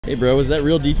Hey bro, was that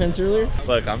real defense earlier?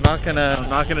 Look, I'm not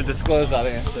gonna disclose that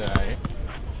answer, right?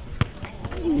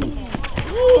 Ooh.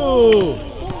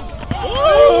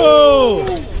 Ooh.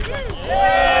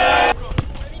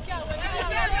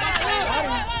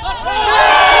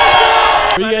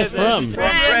 Where are you guys from?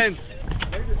 Friends.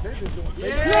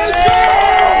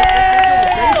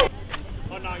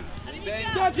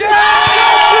 Let's go!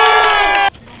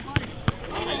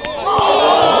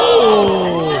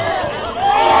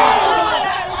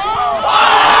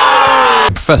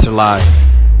 Professor Live.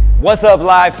 What's up,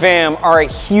 Live fam? Our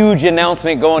huge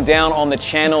announcement going down on the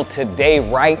channel today,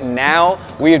 right now.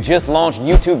 We have just launched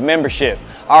YouTube membership.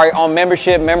 All right, on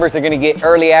membership, members are gonna get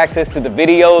early access to the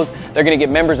videos. They're gonna get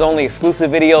members only exclusive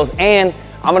videos, and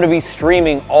I'm gonna be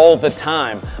streaming all the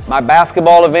time. My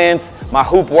basketball events, my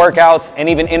hoop workouts, and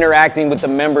even interacting with the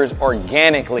members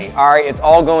organically. All right, it's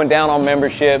all going down on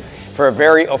membership for a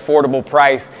very affordable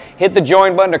price. Hit the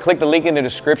join button or click the link in the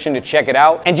description to check it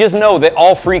out. And just know that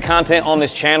all free content on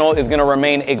this channel is gonna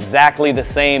remain exactly the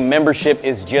same. Membership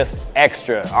is just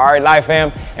extra. All right, Live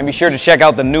fam, and be sure to check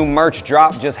out the new merch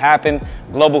drop just happened,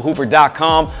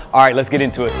 globalhooper.com. All right, let's get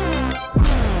into it.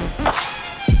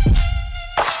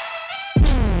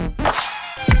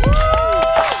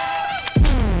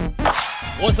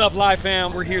 What's up, Live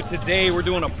fam? We're here today. We're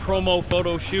doing a promo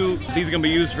photo shoot. These are gonna be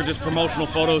used for just promotional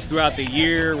photos throughout the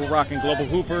year. We're rocking Global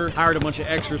Hooper. Hired a bunch of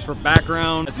extras for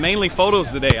background. It's mainly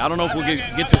photos today. I don't know if we'll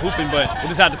get to hooping, but we'll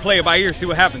just have to play it by ear, see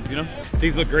what happens, you know?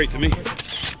 These look great to me.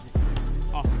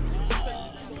 Awesome.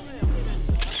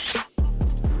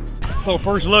 So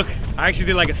first look, I actually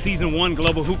did like a season 1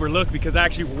 Global Hooper look because I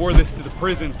actually wore this to the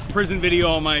prison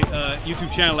video on my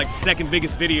YouTube channel, like the second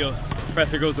biggest video. So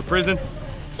Professor goes to prison.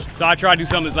 So I try to do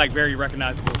something that's like very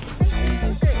recognizable.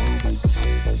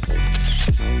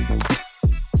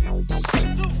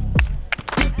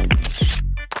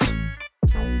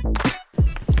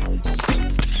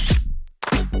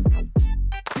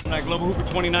 My Global Hooper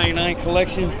 2099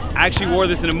 collection. I actually wore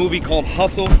this in a movie called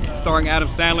Hustle, starring Adam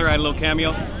Sandler. I had a little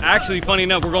cameo. Actually, funny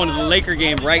enough, we're going to the Laker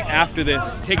game right after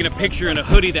this. Taking a picture in a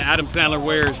hoodie that Adam Sandler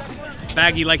wears.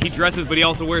 Baggy like he dresses, but he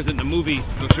also wears it in the movie,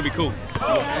 so it should be cool.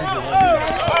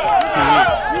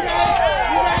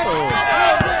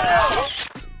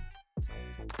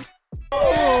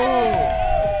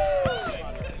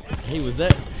 Hey, was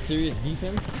that serious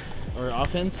defense or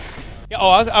offense? Yeah, oh,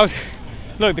 I was,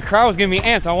 look, the crowd was getting me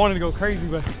amped. I wanted to go crazy,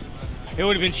 but it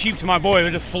would have been cheap to my boy.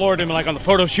 It just floored him like on the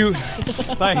photo shoot.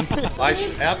 Like, I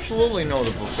absolutely know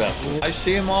the professor. I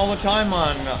see him all the time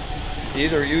on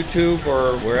either YouTube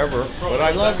or wherever, but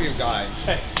I love you guys.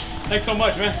 hey, thanks so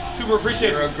much, man. Super appreciate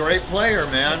it. You're a great player,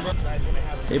 man.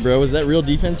 Hey bro, was that real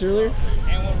defense earlier?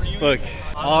 Look,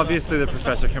 obviously the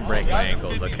professor can break my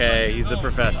ankles, okay? He's the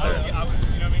professor.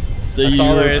 So That's you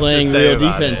all there were is to playing say real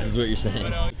about defense it. is what you're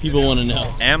saying. People want to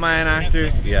know. Am I an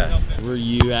actor? Yes. Were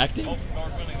you acting?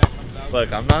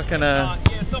 Look, I'm not gonna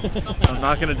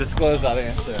disclose that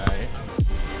answer, right?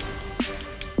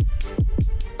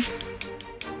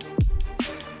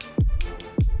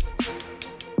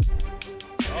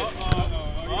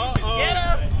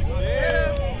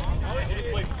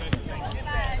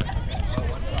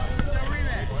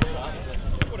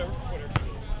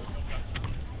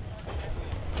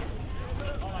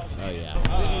 Oh yeah.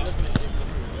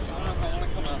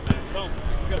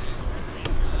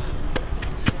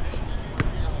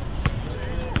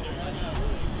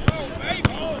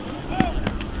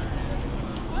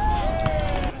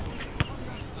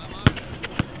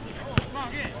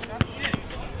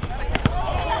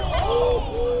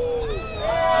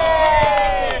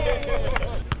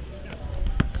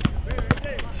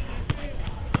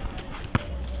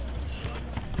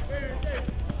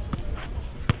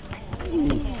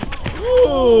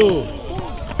 Ooh.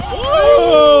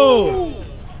 Ooh.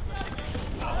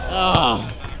 Ah.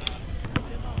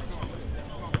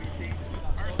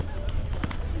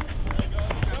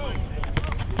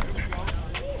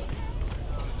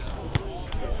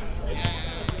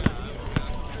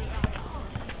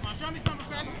 Show me something,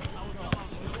 Professor.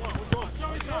 Show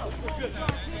me something.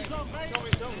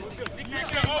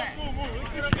 Old school move.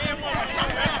 Let's get a man one.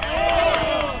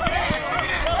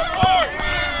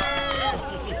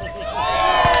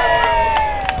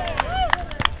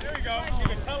 There we go. You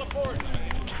can teleport.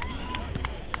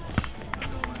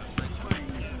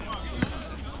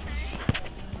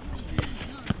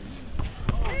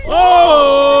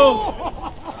 Oh!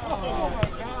 Oh my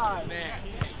God, man.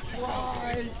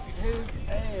 Fly his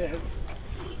ass.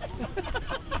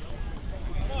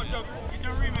 Come on, Joker. Get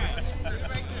your rematch.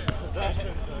 Right there.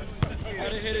 Possession.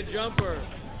 Gotta hit a jumper.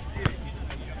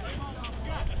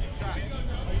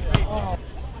 Oh.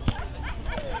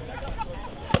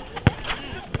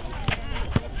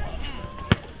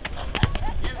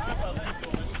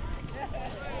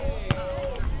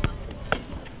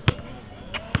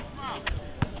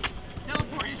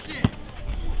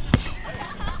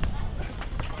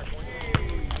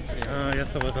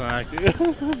 guess I wasn't active.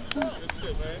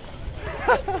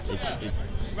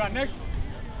 You got next?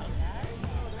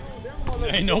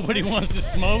 Hey, nobody wants to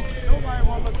smoke. Nobody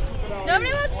want to look stupid out.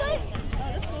 Nobody wants to play?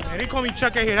 Man, they call me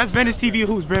Chuck out here. That's Venice TV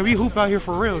hoops, bro. We hoop out here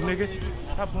for real, nigga.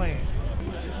 Stop playing.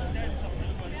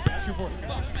 Shoot for it.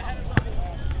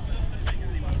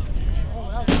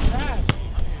 Oh, that was bad.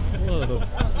 Whoa.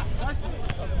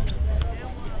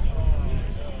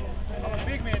 I'm a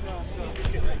big man now, so.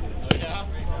 Yeah.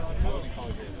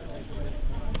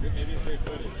 Maybe it's straight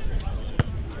footed.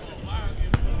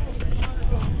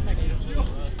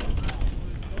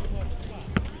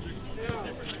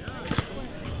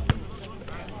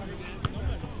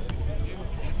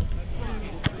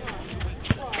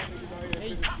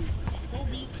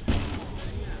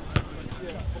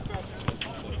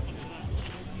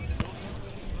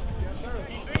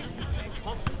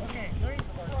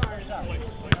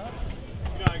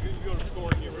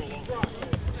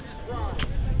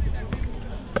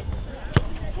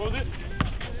 What was it?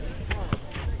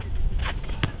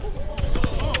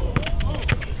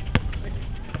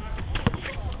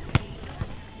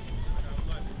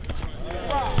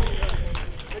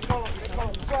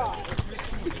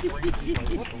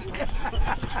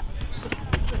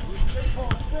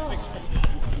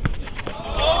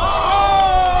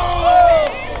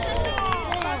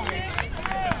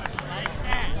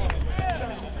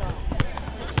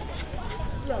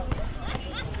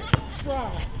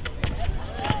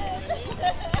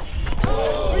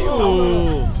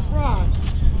 Ooh.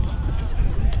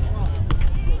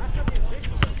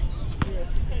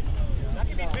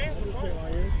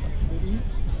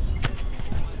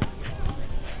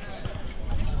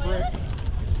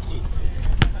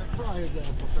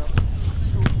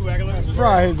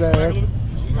 Fry his ass. You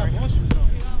got ball shoes on.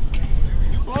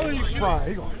 You balling your shoes. Fry.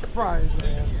 He gonna fry his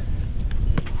ass.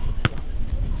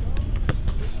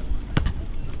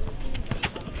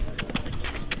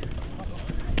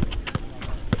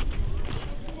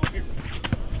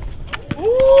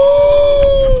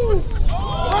 Ooh!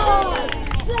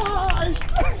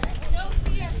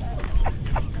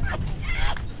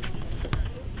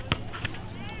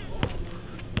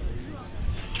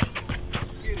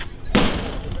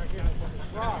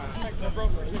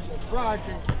 Fry! Fry! Fry.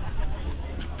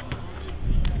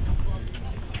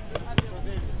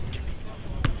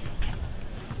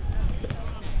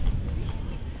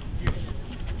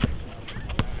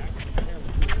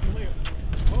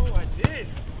 Oh, I did.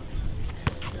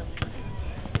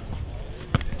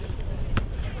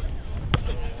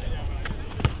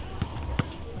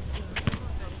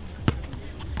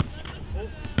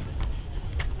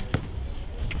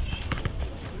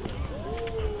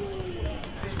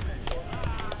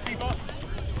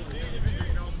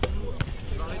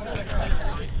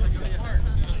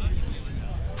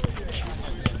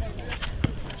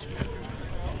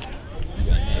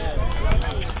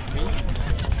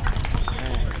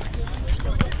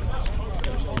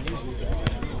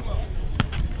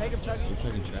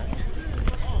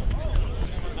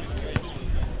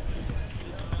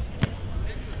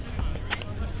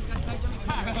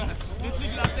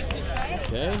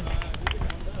 Okay.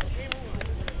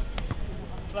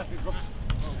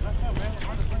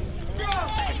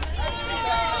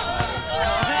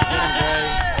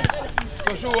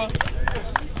 For sure.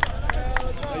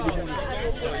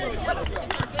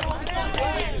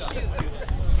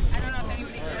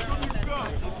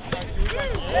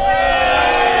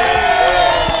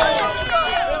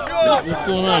 What's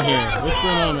going on here? What's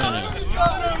going on right now?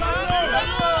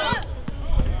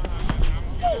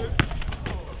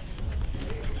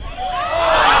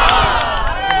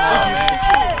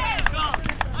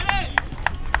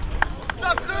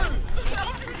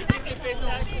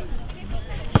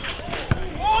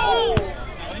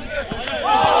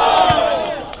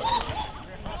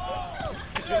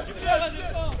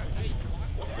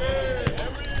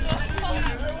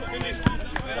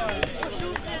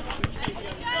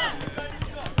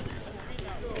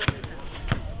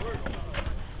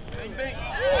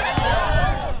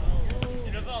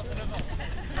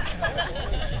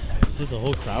 Is this a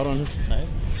whole crowd on this side?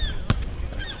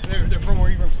 They're from where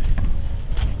you from?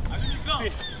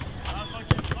 See.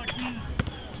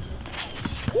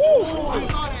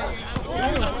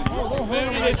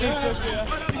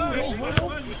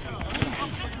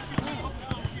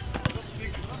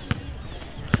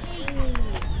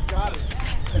 Got it.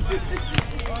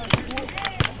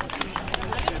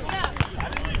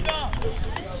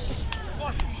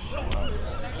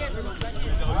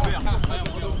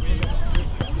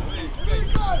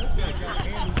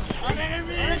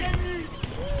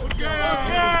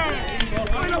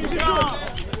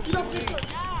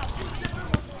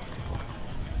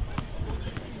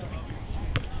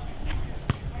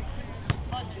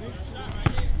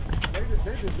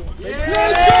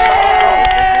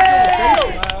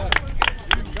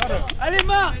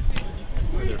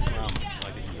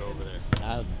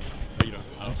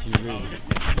 She really.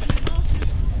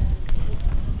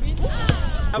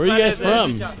 Where are you guys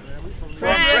from?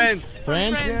 France.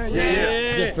 France? Yeah.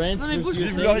 Is it France?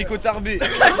 Vive le haricot tarbé.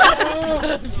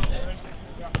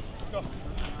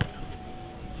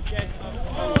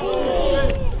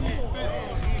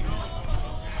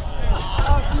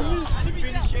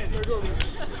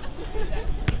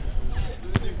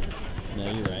 No,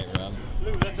 you're right, Rob.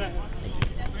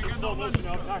 Slow motion,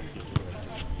 I'll talk.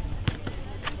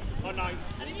 Oh, no.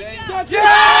 Let's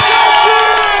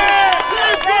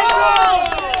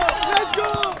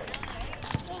go!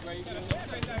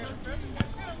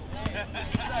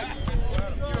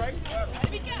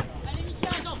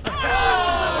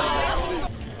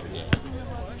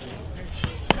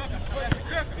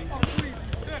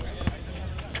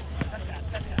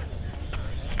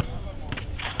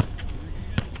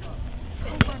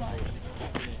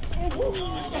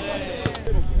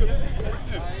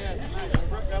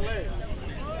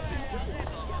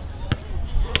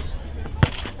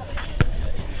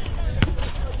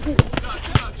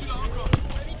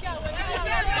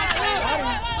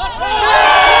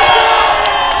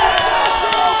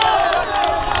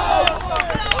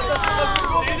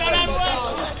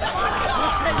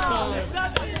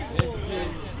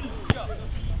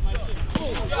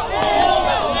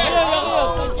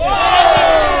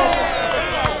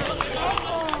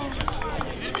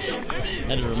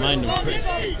 Had to remind him quick.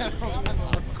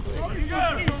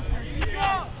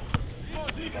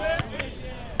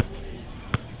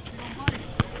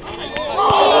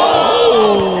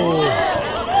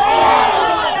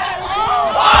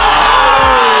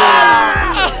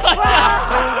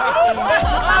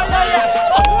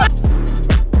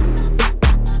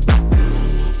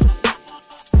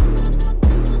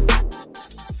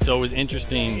 So what was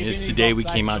interesting is today we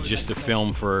came out just to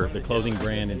film for the clothing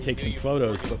brand and take some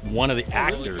photos, but one of the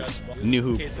actors knew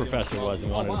who Professor was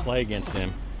and wanted to play against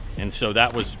him. And so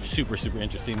that was super, super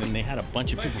interesting. And they had a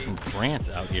bunch of people from France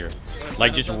out here,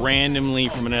 like just randomly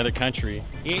from another country.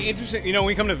 Interesting, you know, when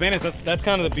we come to Venice, that's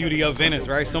kind of the beauty of Venice,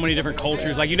 right? So many different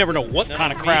cultures, like you never know what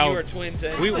kind of crowd.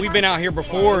 We've been out here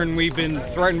before and we've been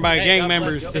threatened by gang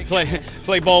members to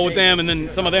play ball with them, and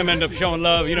then some of them end up showing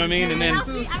love, you know what I mean? And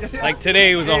then like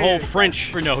today was a whole French.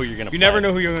 You never know who you're gonna. You never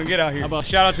know who you're gonna get out here.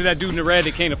 Shout out to that dude in the red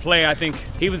that came to play. I think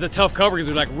he was a tough cover because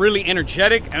he was like really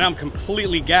energetic, and I'm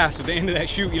completely gassed at the end of that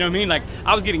shoot. You know what I mean? Like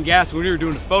I was getting gassed when we were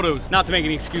doing the photos. Not to make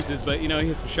any excuses, but you know, he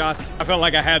hit some shots. I felt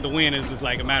like I had to win. It was just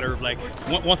like a matter of like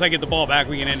once I get the ball back,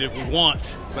 we can end it if we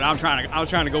want. But I was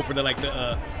trying to go for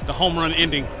the home run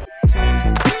ending.